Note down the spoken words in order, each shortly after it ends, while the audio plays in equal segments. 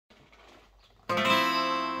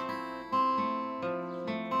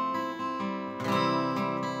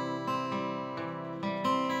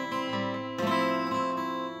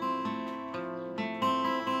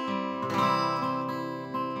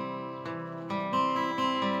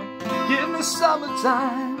Give me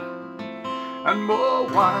summertime and more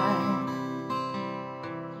wine.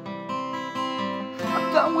 I'm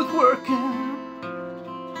done with working,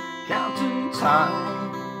 counting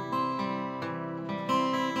time.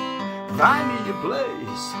 Find me a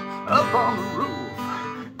place up on the roof,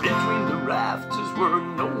 between the rafters where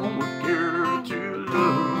no one would care to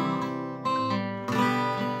look.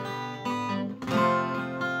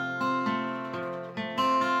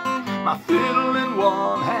 My fiddle in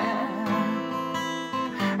one hand,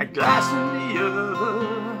 a glass in the other,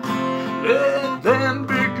 let them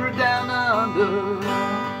bicker down under.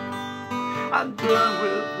 I'm done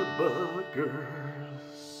with the buggers.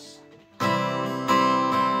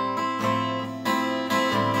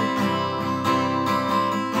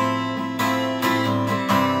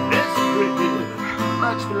 There's a cricket,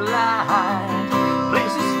 much maligned,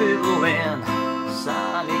 places fiddling,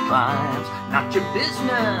 sunny climes. Not your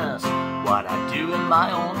business what I do in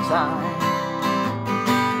my own time.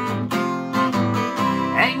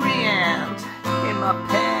 Angry ant in my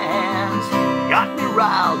pants got me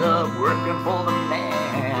riled up working for the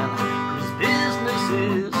man whose business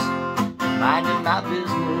is minding my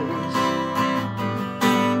business.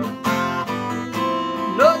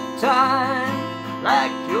 No time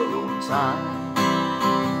like your own time.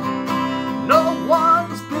 No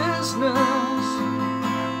one's business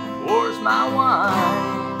pours my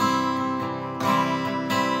wine.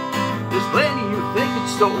 There's plenty who think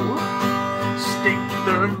it's so, stick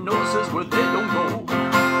their noses where they don't go,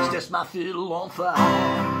 sets my fiddle on fire.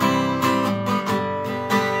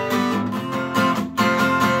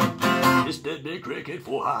 It's that big cricket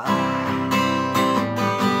for hire.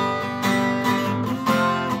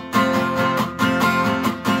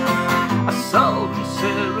 A sultry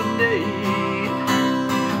serenade,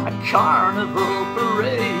 a carnival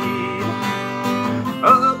parade,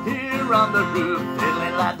 up here on the roof,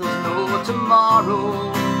 fiddling like there's no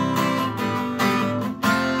tomorrow.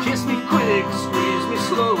 Kiss me quick, squeeze me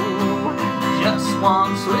slow, just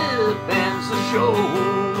one slip ends the show.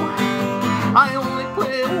 I only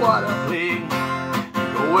play what I play,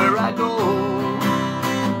 go where I go.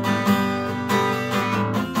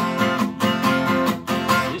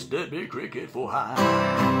 It's that big cricket for hire.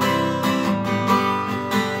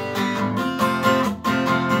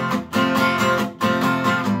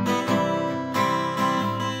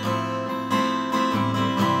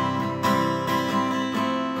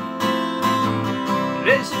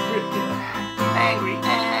 There's a cricket, angry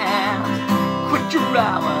ant, quit your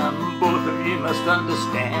rowing, both of you must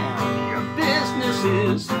understand. Your business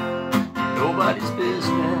is nobody's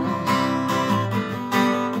business.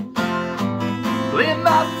 Play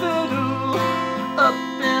my fiddle up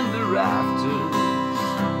in the rafters.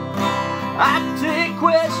 I take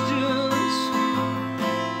questions,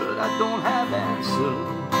 but I don't have answers.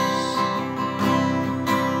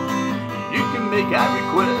 You can make a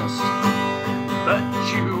request, but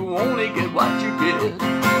you only get what you get.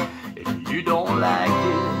 If you don't like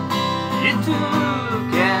it, you too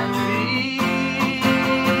can be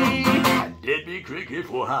a deadbeat cricket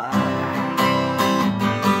for hire.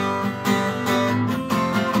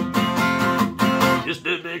 Just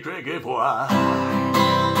deadbeat cricket for hire.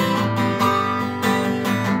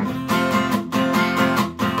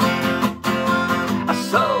 A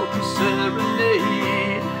sultry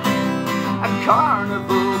serenade, a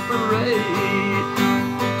carnival parade,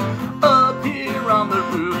 up here on the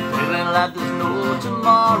roof, feeling like there's no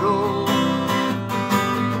tomorrow.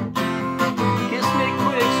 Kiss me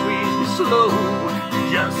quick, squeeze me slow,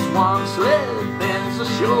 just one slip ends the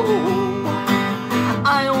show.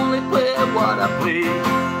 I only play what I play,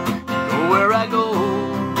 go where I go.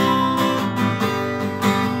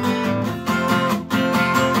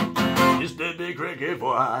 It's that big cricket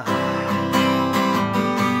for hire.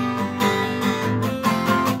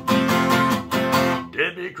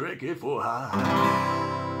 Deadbeat cricket for hire.